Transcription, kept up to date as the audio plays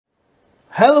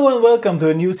Hello and welcome to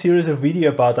a new series of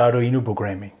video about Arduino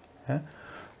programming.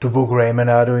 To program an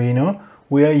Arduino,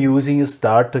 we are using a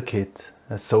starter kit,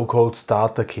 a so-called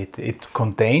starter kit. It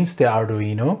contains the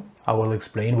Arduino. I will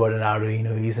explain what an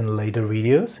Arduino is in later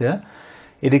videos.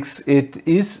 It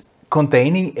is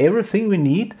containing everything we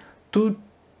need to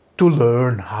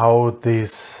learn how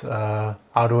this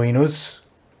Arduino is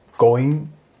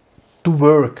going to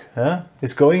work.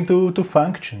 It's going to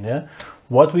function.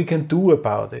 What we can do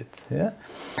about it.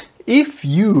 If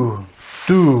you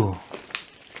do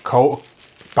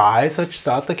buy such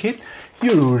starter kit,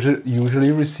 you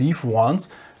usually receive once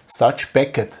such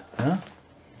packet,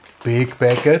 big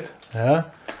packet,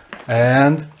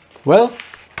 and well,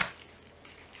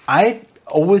 I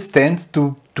always tend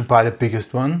to buy the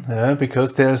biggest one,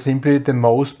 because there are simply the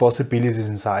most possibilities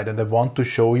inside, and I want to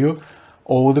show you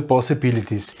all the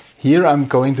possibilities. Here I'm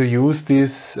going to use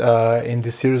this, in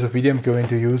this series of video, I'm going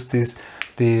to use this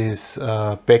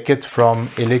packet from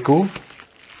Lego,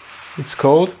 it's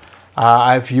called.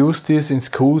 I've used this in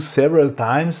school several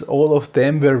times, all of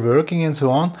them were working and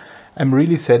so on. I'm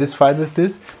really satisfied with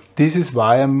this. This is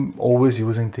why I'm always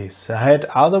using this. I had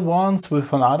other ones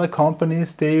from other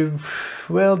companies, they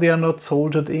are not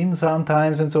soldered in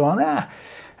sometimes and so on.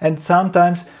 And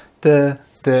sometimes the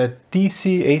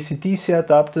AC/DC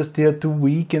adapters, they are too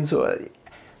weak and so on.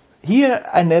 Here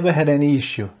I never had any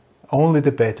issue, only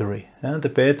the battery. The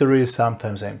battery is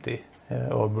sometimes empty,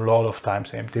 or a lot of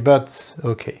times empty, but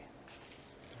okay.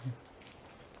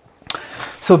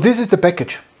 So this is the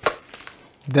package.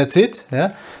 That's it.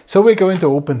 So we're going to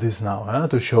open this now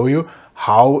to show you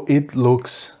how it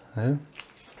looks.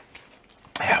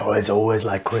 Oh, it's always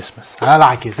like Christmas. I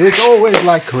like it. It's always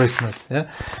like Christmas.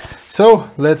 So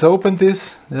let's open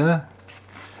this. You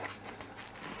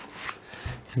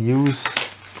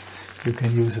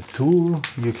can use a tool.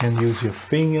 You can use your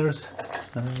fingers.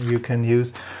 You can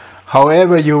use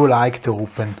however you like to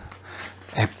open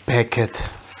a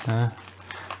packet.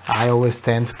 I always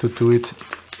tend to do it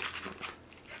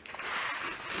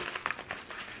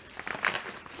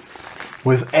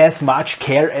with as much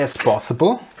care as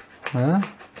possible,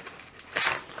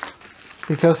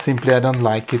 because simply I don't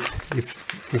like it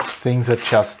if things are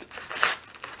just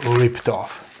ripped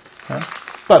off.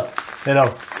 But you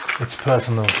know, it's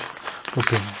personal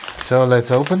opinion. So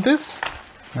let's open this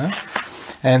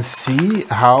and see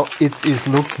how it is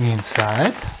looking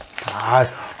inside.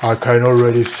 I can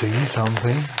already see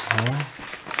something.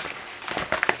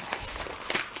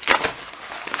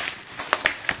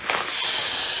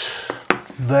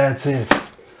 That's it.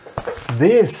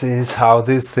 This is how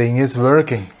this thing is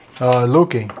working,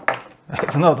 looking.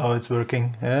 It's not how it's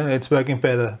working. It's working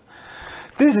better.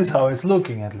 This is how it's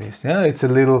looking, at least. It's a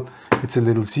little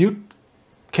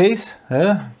suitcase.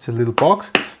 It's a little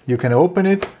box. You can open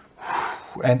it,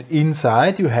 and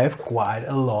inside you have quite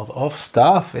a lot of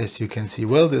stuff, as you can see.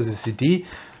 Well, there's a CD.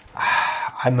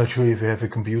 I'm not sure if you have a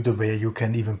computer where you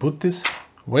can even put this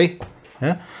away.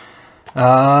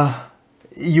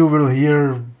 You will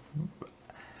hear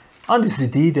on the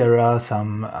CD there are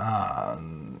some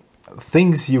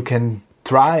things you can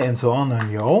try and so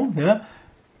on your own.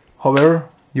 However,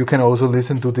 you can also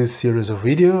listen to this series of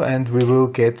video and we will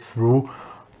get through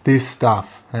this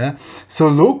stuff. So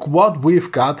look what we've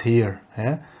got here.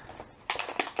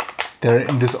 There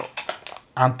in this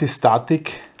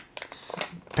anti-static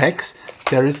packs,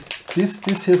 there is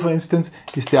this here, for instance,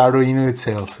 is the Arduino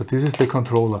itself. So this is the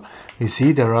controller. You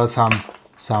see there are some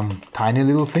tiny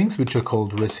little things which are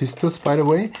called resistors, by the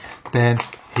way. Then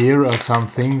here are some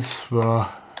things where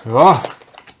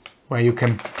you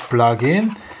can plug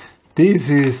in. This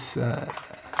is a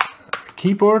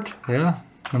keyboard,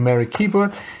 numeric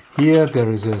keyboard. Here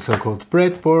there is a so-called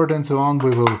breadboard and so on. We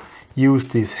will use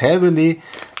this heavily.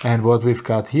 And what we've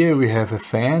got here, we have a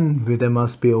fan. There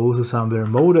must be also somewhere a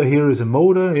motor. Here is a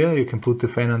motor. You can put the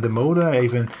fan on the motor,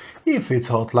 even if it's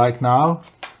hot like now.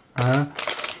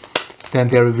 Then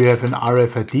there we have an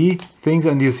RFID things,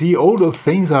 and you see all those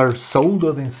things are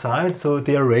soldered inside, so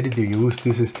they are ready to use.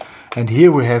 And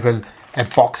here we have a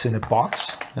box in a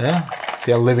box.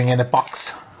 They are living in a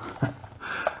box.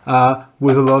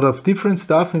 With a lot of different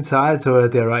stuff inside. So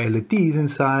there are LEDs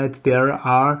inside, there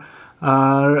are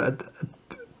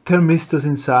thermistors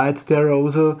inside, there are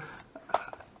also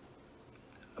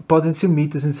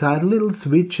potentiometers inside, little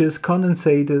switches,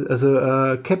 condensators,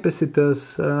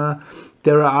 capacitors.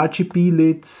 There are RGB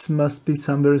lids, must be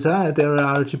somewhere inside. There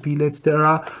are RGB lids, there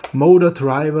are motor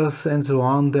drivers and so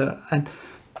on, and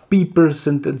beepers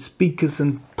and speakers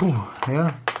and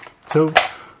so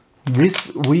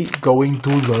this we going to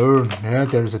learn.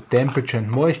 There is a temperature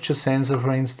and moisture sensor,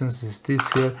 for instance, is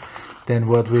this here. Then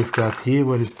what we've got here,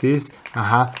 what is this?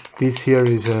 This here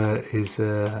is a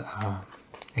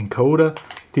encoder.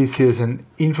 This here is an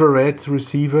infrared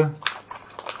receiver.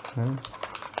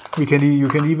 You can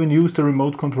even use the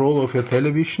remote control of your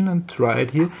television and try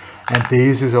it here. And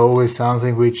this is always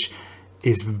something which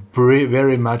is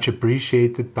very much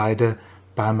appreciated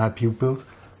by my pupils.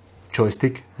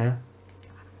 Joystick,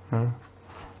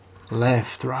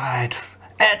 left, right,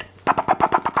 and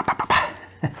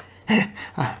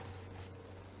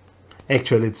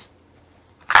actually it's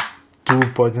 2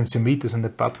 potentiometers on the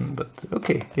button, but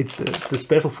okay, it's the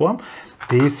special form.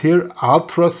 This here,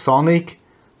 ultrasonic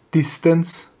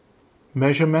distance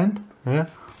measurement,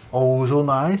 oh so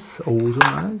nice, oh so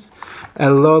nice. A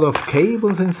lot of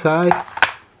cables inside,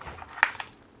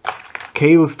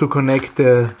 cables to connect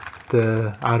the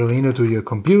Arduino to your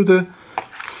computer,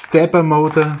 stepper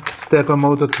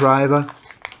motor driver.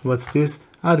 What's this?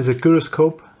 This is a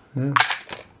gyroscope.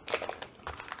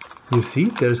 You see,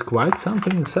 there's quite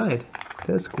something inside.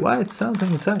 There's quite something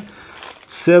inside.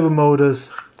 Servo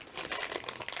motors,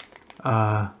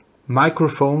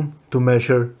 microphone to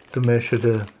measure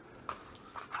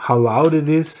how loud it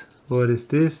is. What is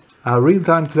this? A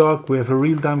real-time clock. We have a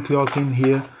real-time clock in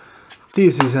here.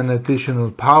 This is an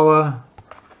additional power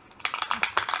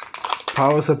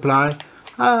supply.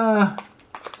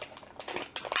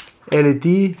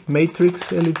 LED,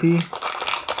 matrix LED.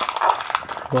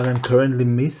 What I'm currently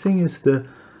missing is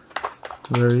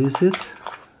where is it?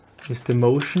 Is the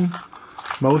motion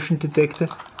detector.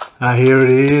 Here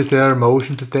it is, there,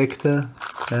 motion detector.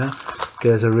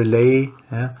 There's a relay.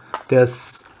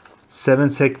 There's 7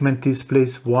 segment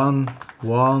displays, one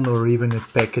or even a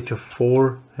package of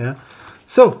 4.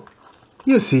 So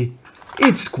you see,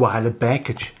 it's quite a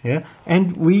package,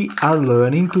 and we are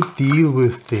learning to deal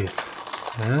with this.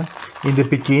 In the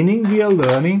beginning, we are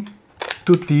learning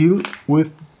to deal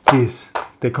with this,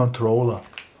 the controller.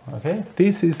 Okay,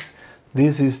 this is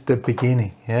the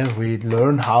beginning. We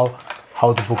learn how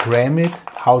to program it,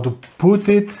 how to put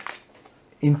it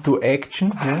into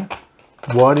action.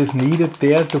 What is needed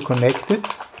there to connect it.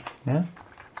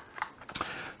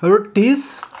 Or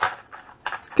this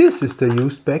is the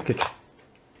used package.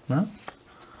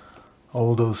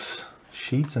 All those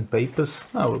sheets and papers,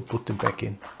 I will put them back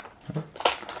in.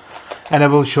 And I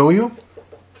will show you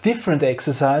different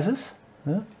exercises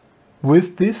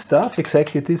with this stuff,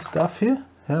 exactly this stuff here.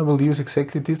 We'll use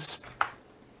exactly this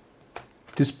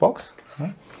box.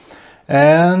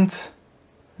 And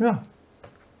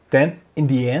then in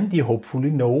the end you hopefully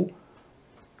know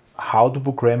how to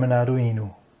program an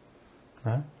Arduino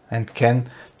and can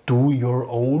do your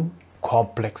own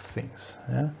complex things.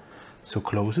 So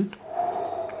close it.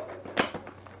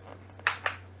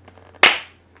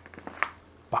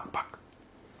 Back.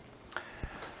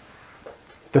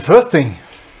 The first thing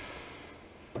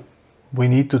we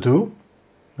need to do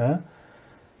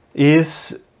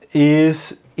is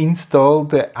install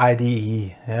the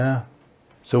IDE.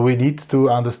 So we need to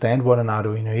understand what an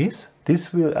Arduino is.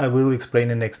 I will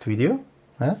explain in the next video.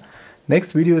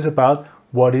 Next video is about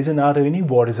what is an Arduino,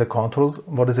 what is a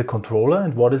controller,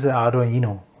 and what is an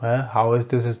Arduino. How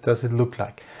does it look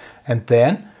like? And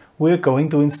then we're going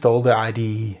to install the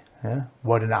IDE.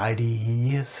 What an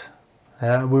IDE is,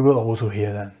 we will also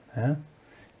hear then.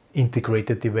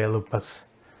 Integrated developer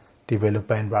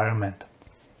environment.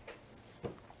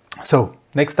 So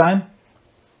next time,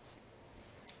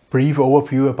 brief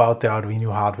overview about the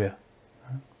Arduino hardware.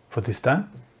 For this time,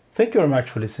 thank you very much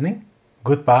for listening.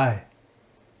 Goodbye.